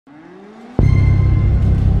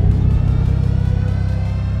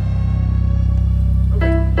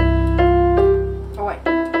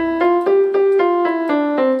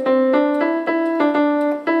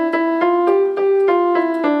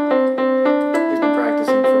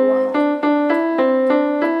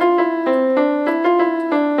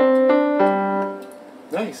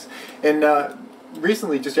And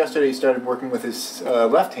recently, just yesterday, he started working with his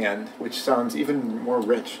left hand, which sounds even more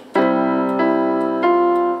rich.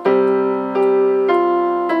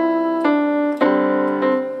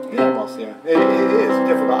 Yeah, it is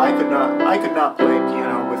difficult. I could not play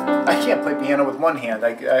piano with. I can't play piano with one hand.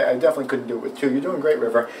 I definitely couldn't do it with two. You're doing great,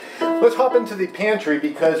 River. Let's hop into the pantry,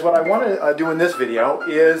 because what I want to do in this video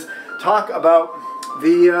is talk about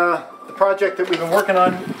the project that we've been working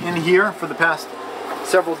on in here for the past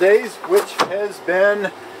several days, which has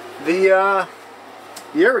been the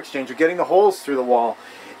air exchanger, getting the holes through the wall.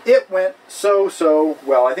 It went so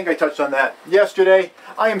well. I think I touched on that yesterday.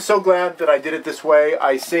 I am so glad that I did it this way.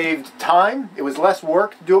 I saved time. It was less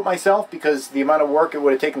work to do it myself, because the amount of work it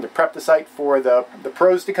would have taken to prep the site for the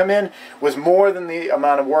pros to come in was more than the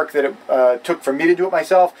amount of work that it took for me to do it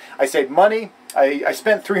myself. I saved money. I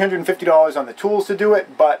spent $350 on the tools to do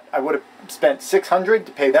it, but I would have spent $600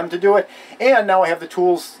 to pay them to do it. And now I have the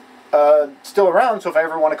tools still around, so if I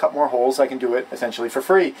ever want to cut more holes, I can do it essentially for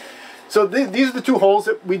free. So these are the two holes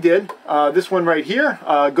that we did. This one right here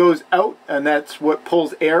goes out, and that's what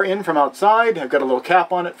pulls air in from outside. I've got a little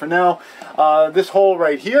cap on it for now. This hole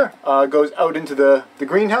right here goes out into the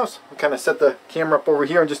greenhouse. I'll kind of set the camera up over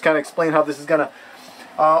here and just kind of explain how this is going to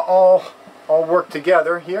all work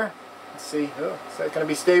together here. Let's see. Oh, is that going to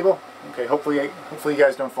be stable? Okay. Hopefully you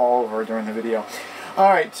guys don't fall over during the video. All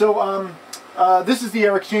right. So this is the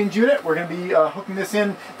air exchange unit. We're going to be hooking this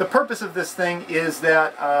in. The purpose of this thing is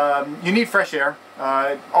that you need fresh air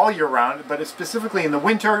all year round, but it's specifically in the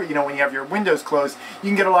winter, you know, when you have your windows closed, you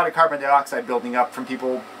can get a lot of carbon dioxide building up from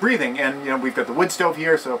people breathing. And, you know, we've got the wood stove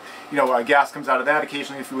here, so, you know, gas comes out of that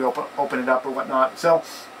occasionally if we open it up or whatnot. So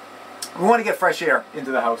we want to get fresh air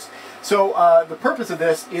into the house. So the purpose of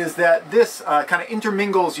this is that this kind of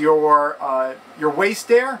intermingles your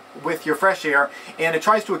waste air with your fresh air, and it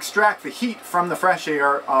tries to extract the heat from the fresh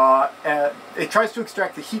air. It tries to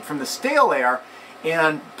extract the heat from the stale air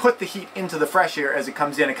and put the heat into the fresh air as it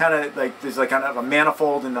comes in. It kind of like there's like kind of a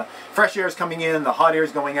manifold, and the fresh air is coming in, the hot air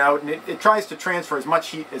is going out, and it tries to transfer as much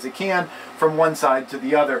heat as it can from one side to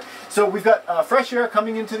the other. So we've got fresh air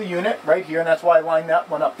coming into the unit right here, and that's why I lined that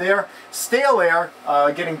one up there. Stale air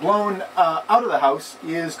getting blown out of the house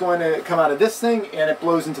is going to come out of this thing, and it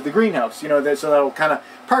blows into the greenhouse. You know, so that'll kind of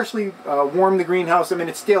partially warm the greenhouse. I mean,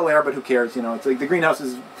 it's stale air, but who cares? You know, it's like the greenhouse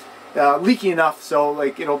is leaky enough, so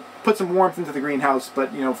like it'll put some warmth into the greenhouse,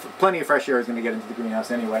 but you know, plenty of fresh air is going to get into the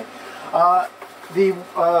greenhouse anyway.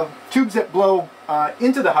 The tubes that blow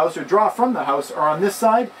into the house or draw from the house are on this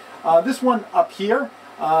side. This one up here,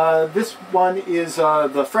 this one is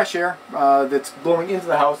the fresh air that's blowing into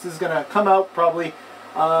the house. This is going to come out probably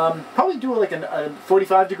do like a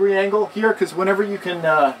 45-degree angle here, because whenever you can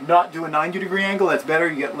not do a 90-degree angle, that's better.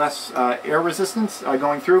 You get less air resistance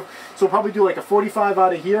going through. So we'll probably do like a 45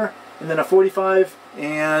 out of here, and then a 45,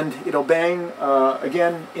 and it'll bang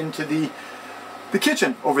again into the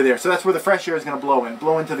kitchen over there. So that's where the fresh air is going to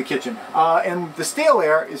blow into the kitchen. And the stale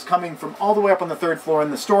air is coming from all the way up on the third floor in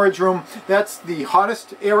the storage room. That's the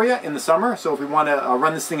hottest area in the summer. So if we want to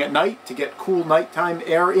run this thing at night to get cool nighttime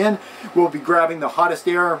air in, we'll be grabbing the hottest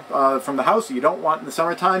air from the house that you don't want in the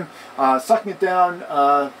summertime, sucking it down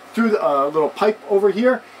through the little pipe over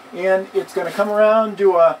here, and it's going to come around,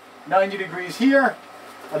 do a 90 degrees here,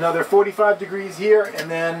 another 45 degrees here, and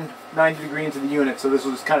then 90 degrees into the unit. So this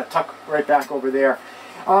will just kind of tuck right back over there.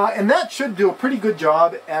 And that should do a pretty good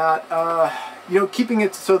job at you know, keeping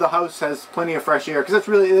it so the house has plenty of fresh air, because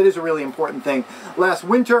it is a really important thing. Last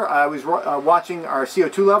winter I was watching our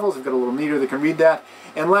CO2 levels. I've got a little meter that can read that.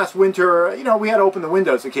 And last winter, you know, we had to open the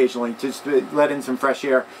windows occasionally to just let in some fresh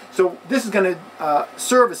air. So this is going to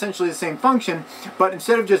serve essentially the same function, but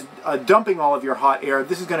instead of just dumping all of your hot air,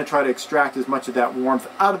 this is going to try to extract as much of that warmth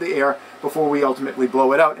out of the air before we ultimately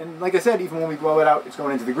blow it out. And like I said, even when we blow it out, it's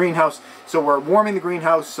going into the greenhouse. So we're warming the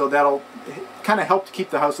greenhouse, so that'll kind of help to keep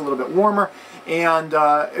the house a little bit warmer. And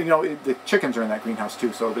you know, the chickens are in that greenhouse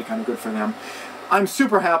too, so it'll be kind of good for them. I'm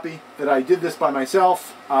super happy that I did this by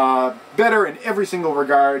myself, better in every single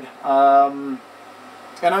regard, and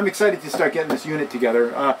I'm excited to start getting this unit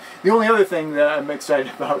together. The only other thing that I'm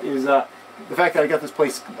excited about is the fact that I got this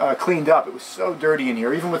place cleaned up. It was so dirty in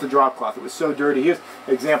here, even with the drop cloth, it was so dirty. Here's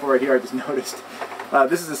an example right here I just noticed.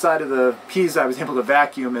 This is the side of the peas I was able to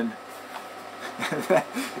vacuum, and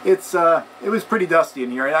it was pretty dusty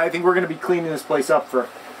in here. And I think we're going to be cleaning this place up for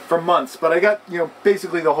months, but I got, you know,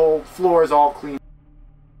 basically the whole floor is all clean.